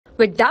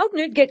With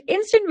Doubtnut, get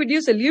instant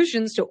video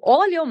solutions to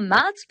all your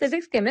maths,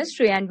 physics,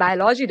 chemistry, and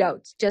biology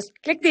doubts. Just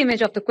click the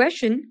image of the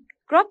question,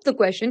 crop the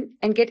question,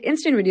 and get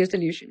instant video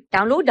solution.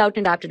 Download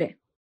Doubtnut app today.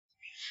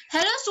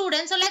 Hello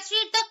students, so let's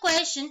read the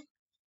question.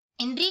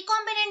 In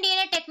recombinant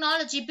DNA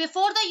technology,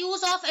 before the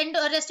use of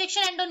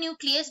restriction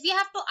endonuclease, we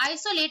have to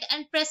isolate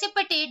and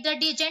precipitate the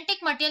genetic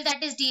material,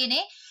 that is DNA.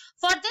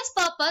 For this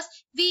purpose,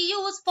 we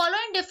use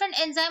following different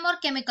enzyme or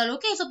chemical.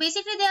 Okay, so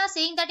basically they are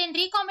saying that in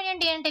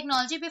recombinant DNA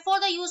technology, before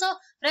the use of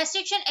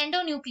restriction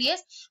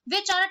endonuclease,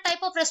 which are a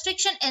type of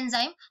restriction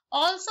enzyme,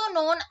 also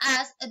known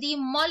as the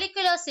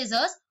molecular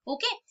scissors.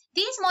 Okay,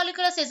 these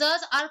molecular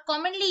scissors are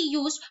commonly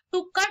used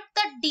to cut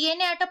the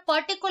DNA at a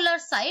particular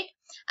site,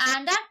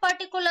 and that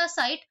particular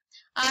site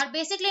are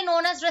basically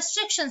known as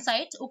restriction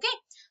sites. Okay,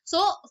 so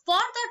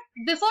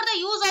before the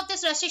use of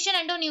this restriction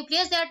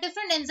endonuclease, there are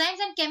different enzymes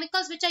and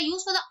chemicals which are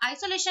used for the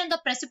isolation and the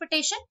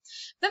precipitation.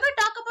 When we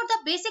talk about the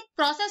basic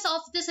process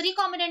of this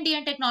recombinant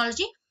DNA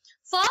technology,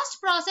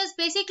 first process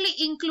basically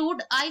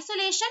include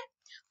isolation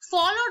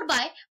followed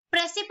by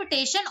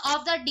precipitation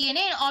of the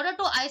DNA in order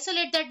to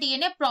isolate the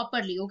DNA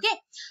properly. Okay,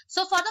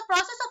 so for the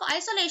process of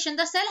isolation,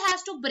 the cell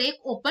has to break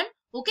open.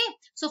 Okay,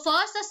 so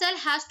first the cell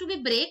has to be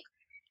break.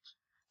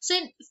 So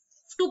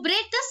to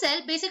break the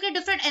cell, basically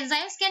different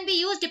enzymes can be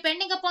used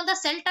depending upon the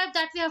cell type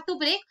that we have to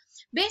break.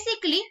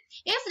 Basically,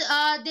 if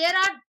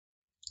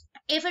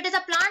it is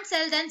a plant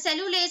cell, then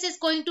cellulase is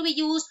going to be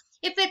used.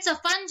 If it's a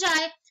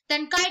fungi,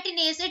 then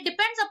chitinase. It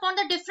depends upon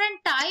the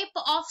different type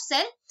of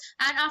cell.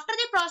 And after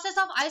the process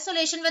of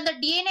isolation, when the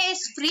DNA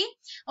is free,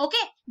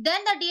 okay,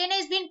 then the DNA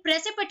is being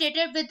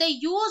precipitated with the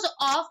use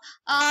of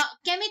a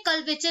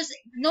chemical which is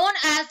known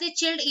as the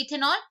chilled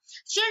ethanol.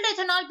 Chilled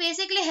ethanol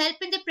basically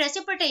help in the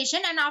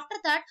precipitation, and after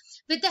that,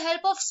 with the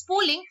help of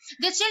spooling,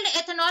 the chilled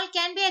ethanol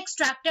can be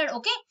extracted.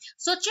 Okay,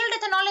 so chilled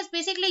ethanol is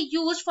basically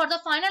used for the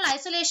final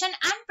isolation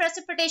and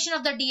precipitation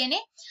of the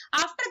DNA.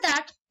 After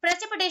that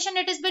precipitation,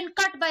 it has been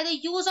cut by the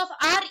use of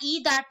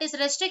RE, that is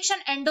restriction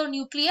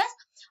endonuclease.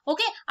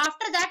 Okay,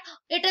 after that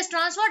it is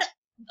transferred,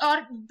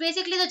 or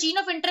basically the gene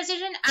of interest is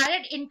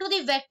added into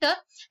the vector,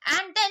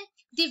 and then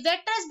the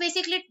vector is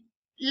basically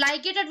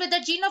ligated with the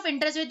gene of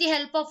interest with the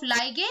help of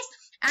ligase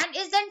and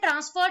is then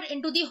transferred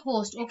into the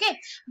host. Okay,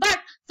 but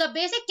the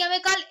basic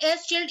chemical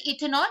is chilled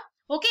ethanol.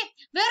 Okay,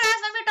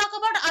 whereas when we talk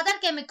about other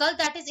chemical,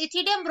 that is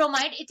Ethidium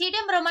bromide.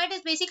 Ethidium bromide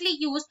is basically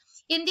used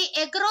in the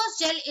agarose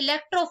gel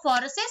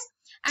electrophoresis,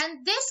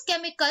 and this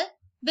chemical,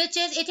 which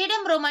is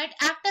Ethidium bromide,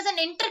 act as an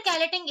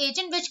intercalating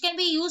agent which can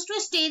be used to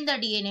stain the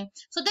DNA.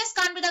 So this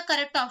can't be the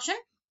correct option.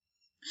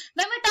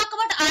 When we talk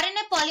about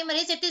RNA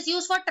polymerase, it is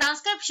used for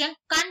transcription,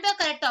 can't be a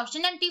correct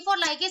option, and T4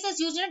 ligase is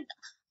used in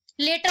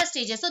later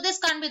stages. So this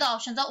can't be the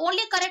option. The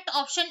only correct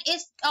option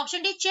is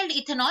option D, chilled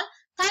ethanol.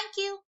 Thank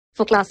you.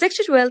 For class 6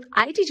 to 12,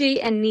 IIT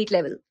JEE and NEET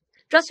level.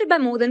 Trusted by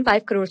more than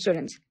 5 crore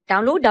students.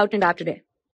 Download Doubtnut app today.